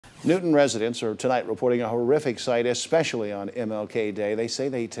Newton residents are tonight reporting a horrific sight, especially on MLK Day. They say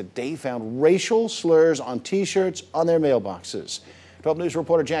they today found racial slurs on T-shirts on their mailboxes. 12 News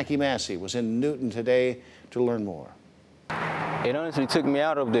reporter Jackie Massey was in Newton today to learn more. It honestly took me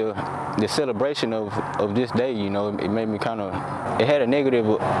out of the celebration of this day, you know. It made me it had a negative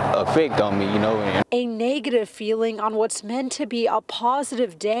effect on me, you know. A negative feeling on what's meant to be a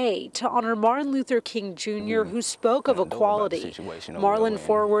positive day to honor Martin Luther King Jr., who spoke of equality. Marlin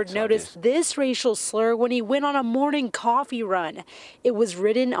forward noticed this racial slur when he went on a morning coffee run. It was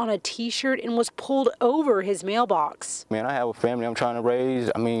written on a T-shirt and was pulled over his mailbox. Man, I have a family I'm trying to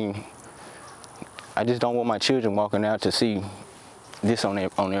raise. I mean, I just don't want my children walking out to see this on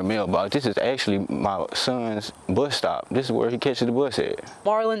their mailbox. This is actually my son's bus stop. This is where he catches the bus at.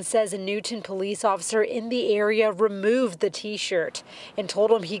 Marlin says a Newton police officer in the area removed the T-shirt and told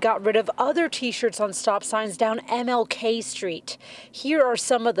him he got rid of other T-shirts on stop signs down MLK Street. Here are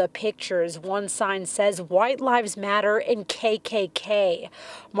some of the pictures. One sign says White Lives Matter and KKK.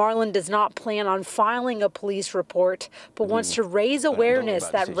 Marlin does not plan on filing a police report, but wants to raise awareness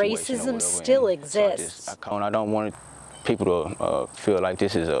that racism still exists. I don't want people to feel like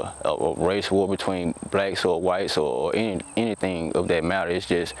this is a race war between blacks or whites or anything of that matter. It's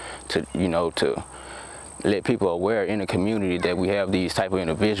just to, you know, to let people aware in the community that we have these type of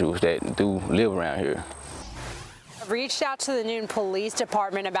individuals that do live around here. I've reached out to the Newton Police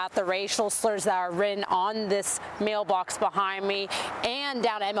Department about the racial slurs that are written on this mailbox behind me and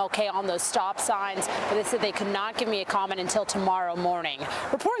down MLK on those stop signs, but they said they could not give me a comment until tomorrow morning.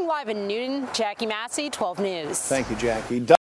 Reporting live in Newton, Jackie Massey, 12 News. Thank you, Jackie.